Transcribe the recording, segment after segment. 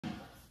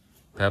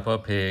Peppa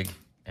Pig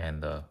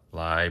and the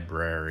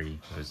Library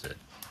Visit.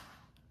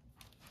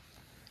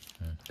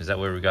 Is that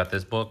where we got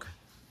this book?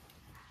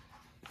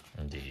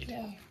 Indeed.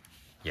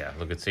 Yeah,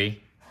 look at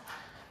see.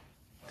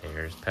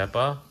 There's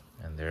Peppa,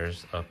 and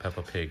there's a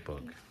Peppa Pig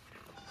book.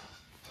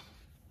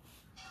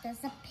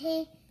 There's a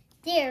pig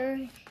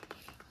there.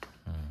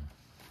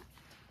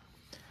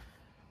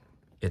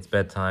 It's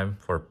bedtime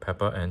for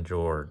Peppa and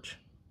George.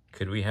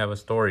 Could we have a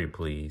story,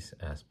 please?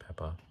 Asked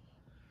Peppa.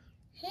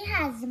 He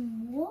has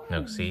more.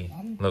 Look, see?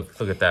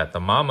 Look at that. The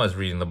mama's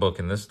reading the book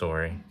in this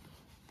story.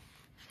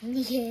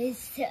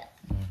 Yes.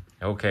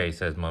 Okay,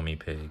 says Mummy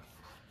Pig.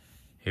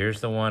 Here's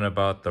the one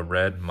about the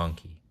red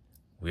monkey.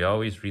 We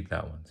always read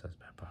that one, says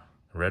Peppa.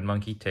 The red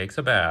monkey takes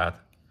a bath,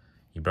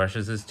 he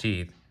brushes his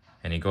teeth,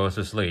 and he goes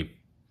to sleep.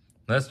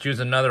 Let's choose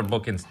another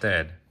book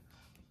instead.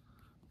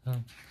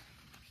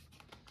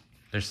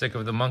 They're sick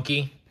of the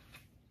monkey?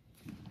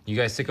 You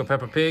guys sick of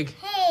Peppa Pig?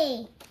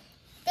 Hey,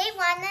 they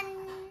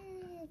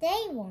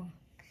want.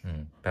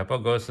 Peppa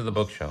goes to the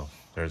bookshelf.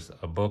 There's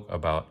a book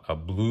about a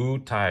blue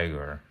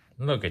tiger.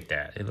 Look at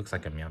that. It looks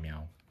like a meow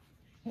meow.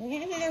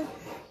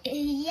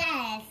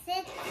 Yes,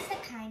 it's a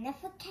kind of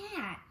a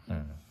cat.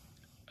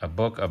 A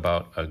book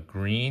about a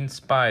green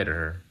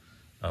spider.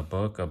 A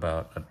book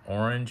about an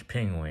orange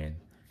penguin.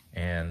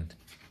 And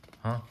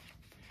a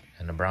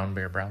brown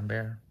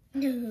bear.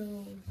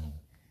 No.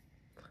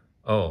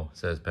 Oh,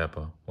 says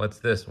Peppa. What's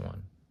this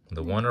one?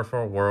 The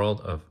Wonderful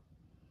World of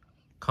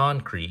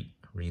Concrete,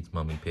 reads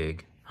Mummy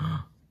Pig.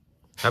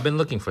 I've been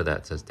looking for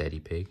that, says Daddy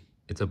Pig.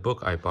 It's a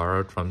book I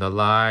borrowed from the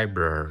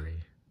library.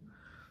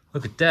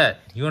 Look at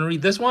that. You want to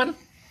read this one?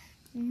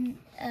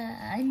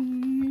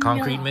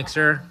 Concrete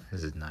mixer?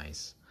 This is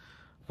nice.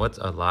 What's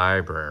a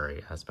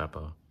library? Asked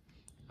Peppa.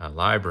 A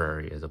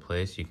library is a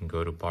place you can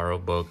go to borrow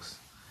books.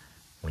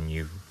 When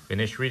you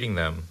finish reading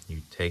them,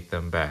 you take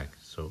them back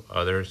so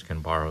others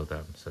can borrow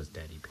them, says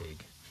Daddy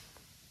Pig.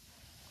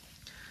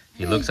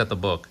 He looks at the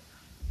book.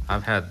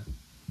 I've had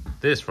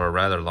this for a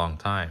rather long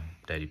time,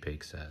 Daddy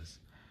Pig says.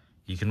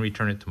 You can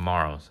return it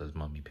tomorrow, says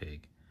Mummy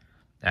Pig.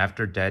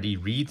 After Daddy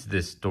reads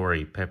this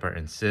story, Peppa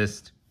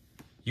insists,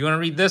 you want to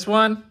read this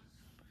one?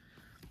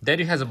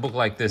 Daddy has a book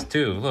like this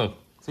too. Look,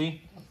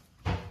 see?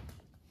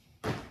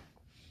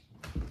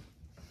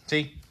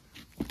 See?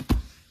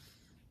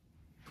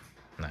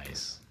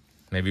 Nice.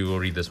 Maybe we'll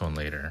read this one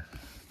later.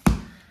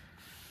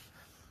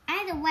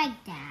 I don't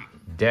like that.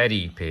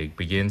 Daddy Pig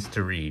begins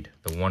to read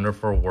The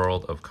Wonderful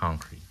World of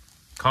Concrete.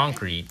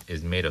 Concrete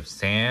is made of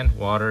sand,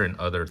 water, and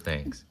other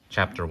things.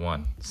 Chapter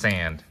 1,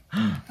 Sand.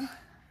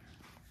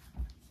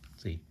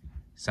 See,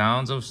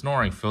 sounds of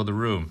snoring fill the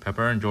room.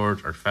 Peppa and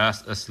George are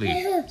fast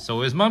asleep.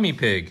 So is Mummy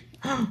Pig.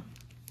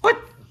 What?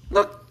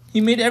 Look,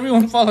 he made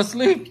everyone fall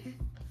asleep.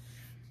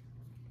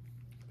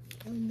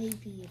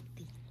 Maybe a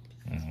bit.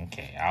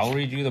 Okay, I'll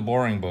read you the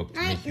boring book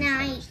to make you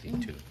fall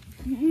asleep too.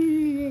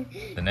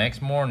 The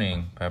next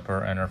morning, Peppa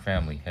and her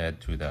family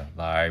head to the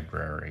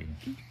library.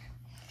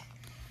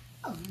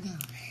 Oh no.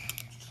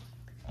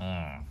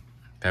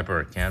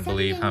 Peppa can't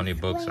believe how many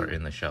books are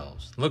in the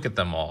shelves. Look at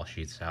them all,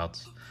 she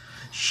shouts.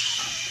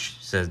 Shh,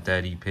 says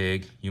Daddy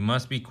Pig. You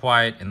must be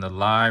quiet in the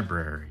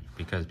library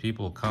because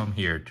people come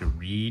here to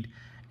read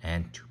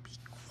and to be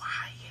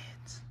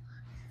quiet.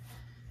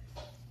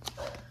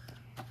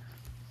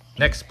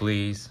 Next,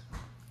 please,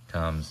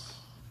 comes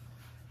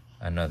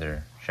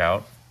another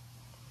shout.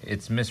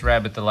 It's Miss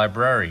Rabbit the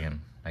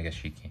librarian. I guess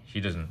she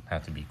doesn't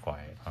have to be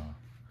quiet, huh?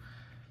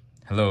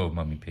 Hello,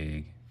 Mummy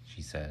Pig,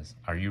 she says.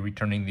 Are you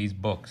returning these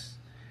books?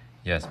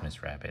 Yes,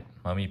 Miss Rabbit.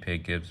 Mummy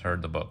Pig gives her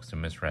the books to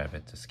Miss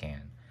Rabbit to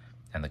scan,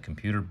 and the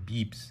computer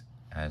beeps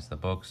as the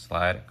books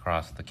slide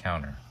across the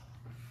counter.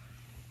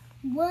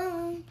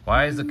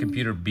 Why is the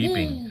computer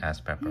beeping?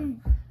 Asked Peppa.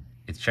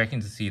 It's checking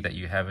to see that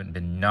you haven't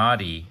been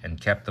naughty and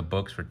kept the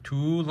books for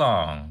too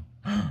long.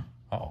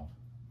 Uh-oh.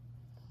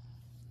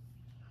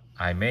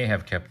 I may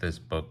have kept this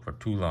book for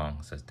too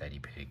long, says Daddy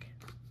Pig.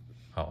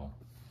 Uh-oh.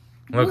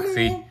 Look,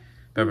 see?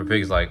 Peppa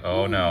Pig's like,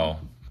 oh no.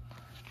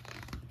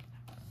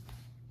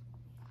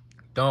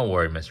 Don't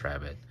worry, Miss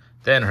Rabbit.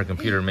 Then her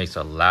computer makes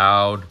a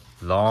loud,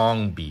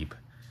 long beep.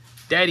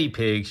 Daddy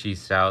Pig, she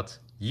shouts,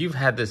 you've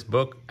had this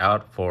book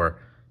out for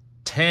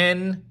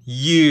 10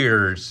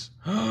 years.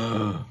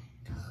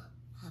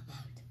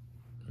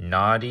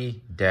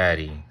 Naughty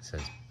Daddy,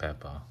 says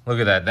Peppa. Look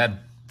at that.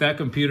 That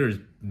computer's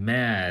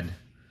mad.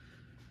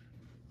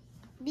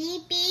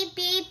 Beep, beep,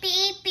 beep,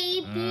 beep,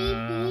 beep,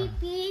 beep,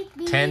 beep,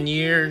 beep. 10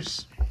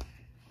 years?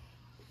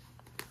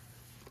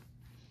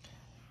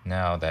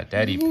 Now that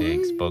Daddy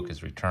Pig's book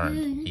is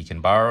returned, he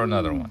can borrow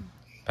another one.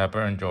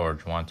 Peppa and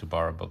George want to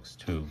borrow books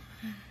too.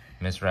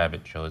 Miss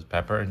Rabbit shows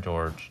Peppa and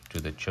George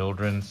to the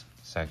children's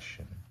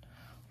section.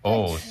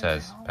 Oh,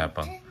 says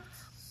Peppa,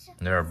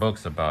 there are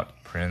books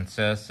about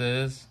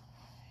princesses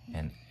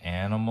and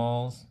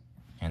animals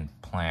and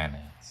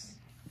planets.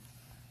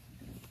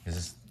 Is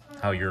this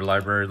how your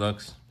library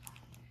looks?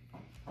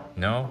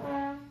 No?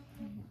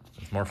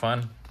 It's more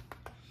fun?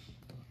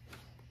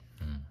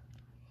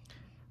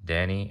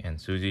 Danny and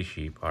Susie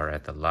Sheep are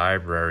at the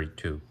library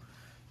too.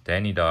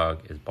 Danny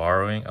Dog is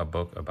borrowing a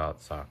book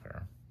about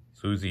soccer.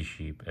 Susie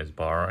Sheep is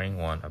borrowing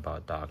one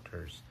about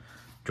doctors.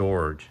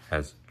 George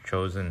has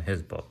chosen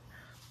his book.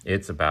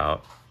 It's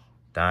about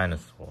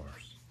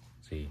dinosaurs.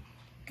 See?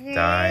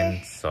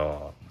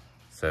 Dinosaur,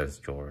 says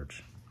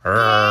George.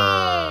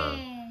 Arr!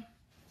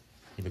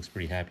 He looks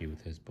pretty happy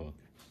with his book.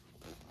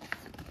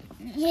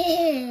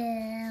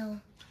 Yeah.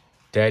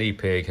 Daddy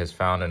Pig has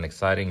found an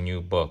exciting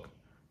new book.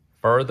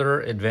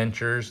 Further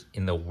Adventures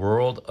in the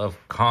World of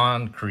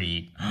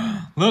Concrete.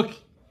 Look!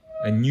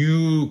 A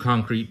new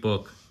concrete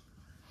book.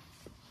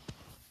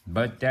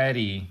 But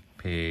Daddy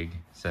Pig,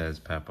 says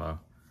Peppa,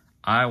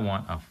 I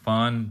want a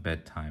fun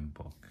bedtime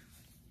book.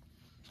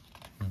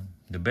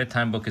 The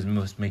bedtime book is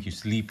supposed to make you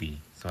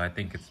sleepy, so I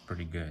think it's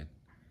pretty good.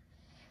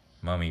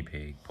 Mummy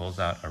Pig pulls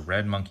out a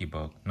red monkey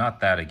book. Not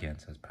that again,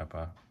 says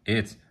Peppa.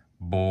 It's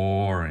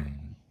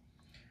boring.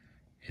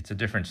 It's a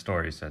different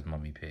story, says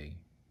Mummy Pig.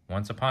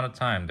 Once upon a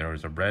time, there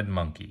was a red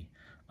monkey.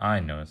 I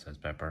know, says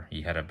Peppa.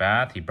 He had a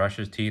bath, he brushed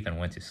his teeth, and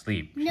went to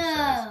sleep, she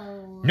says.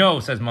 No,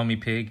 says Mummy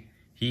Pig.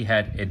 He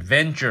had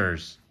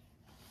adventures.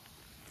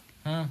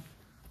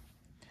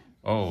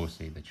 Oh,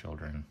 say the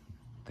children.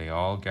 They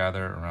all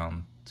gather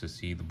around to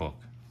see the book.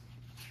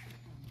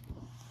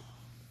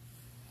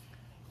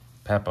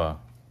 Peppa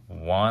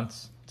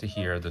wants to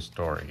hear the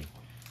story.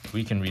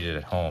 We can read it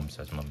at home,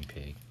 says Mummy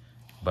Pig.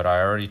 But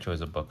I already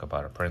chose a book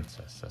about a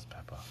princess, says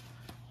Peppa.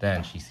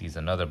 Then she sees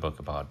another book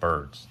about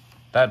birds.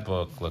 That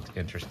book looks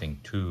interesting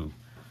too.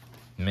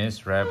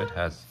 Miss Rabbit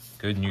has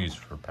good news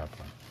for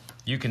Peppa.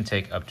 You can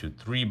take up to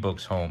 3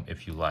 books home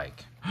if you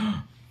like.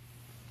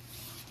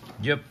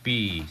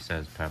 Yippee,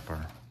 says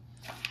Peppa.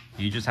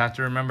 You just have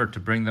to remember to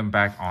bring them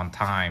back on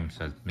time,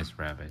 says Miss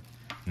Rabbit.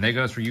 And that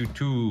goes for you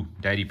too,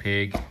 Daddy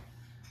Pig.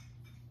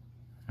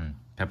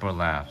 Peppa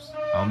laughs.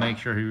 I'll make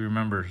sure he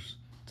remembers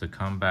to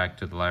come back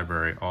to the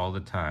library all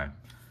the time.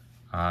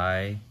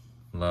 I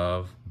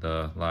love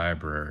the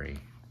library.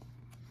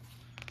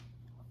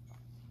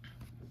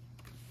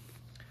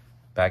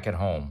 Back at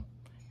home,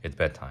 it's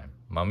bedtime.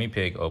 Mummy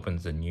Pig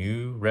opens the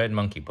new red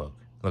monkey book.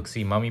 Look,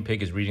 see, Mummy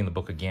Pig is reading the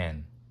book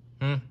again.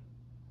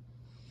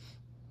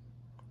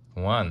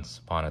 Once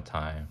upon a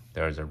time,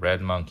 there was a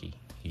red monkey.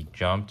 He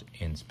jumped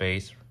in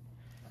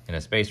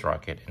a space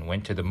rocket and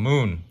went to the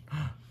moon.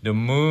 The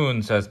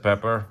moon, says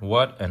Peppa.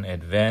 What an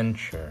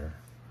adventure.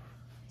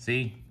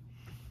 See?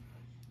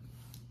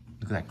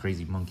 Look at that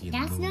crazy monkey in the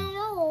moon. That's not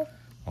all.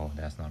 Oh,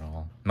 that's not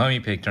all. Mummy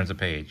Pig turns a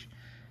page.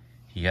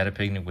 He had a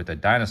picnic with a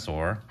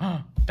dinosaur.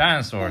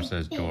 Dinosaur,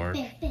 says George.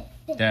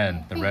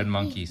 Then the red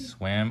monkey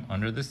swam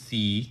under the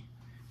sea.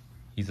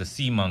 He's a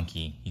sea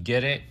monkey. You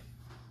get it?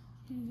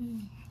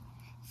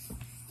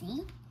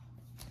 See?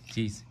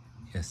 He's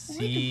a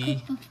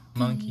sea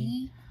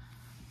monkey.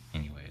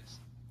 Anyways,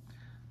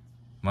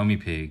 Mummy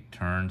Pig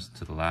turns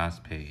to the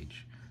last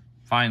page.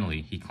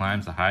 Finally, he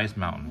climbs the highest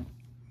mountain.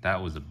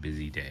 That was a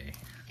busy day.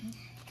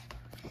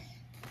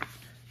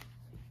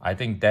 I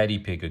think Daddy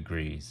Pig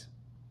agrees,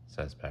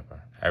 says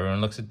Peppa.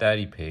 Everyone looks at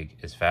Daddy Pig,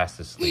 is fast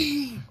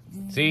asleep.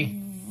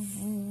 See?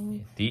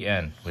 The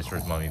end,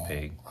 whispers Mummy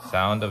Pig.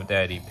 Sound of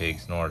Daddy Pig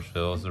snores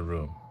fills the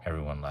room.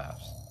 Everyone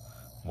laughs.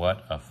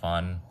 What a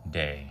fun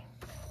day.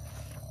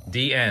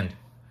 The end.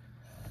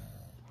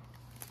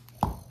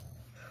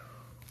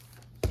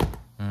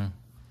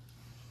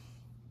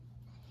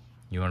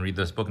 You want to read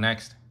this book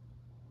next?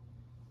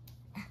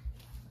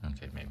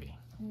 Okay, maybe.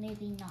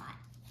 Maybe not.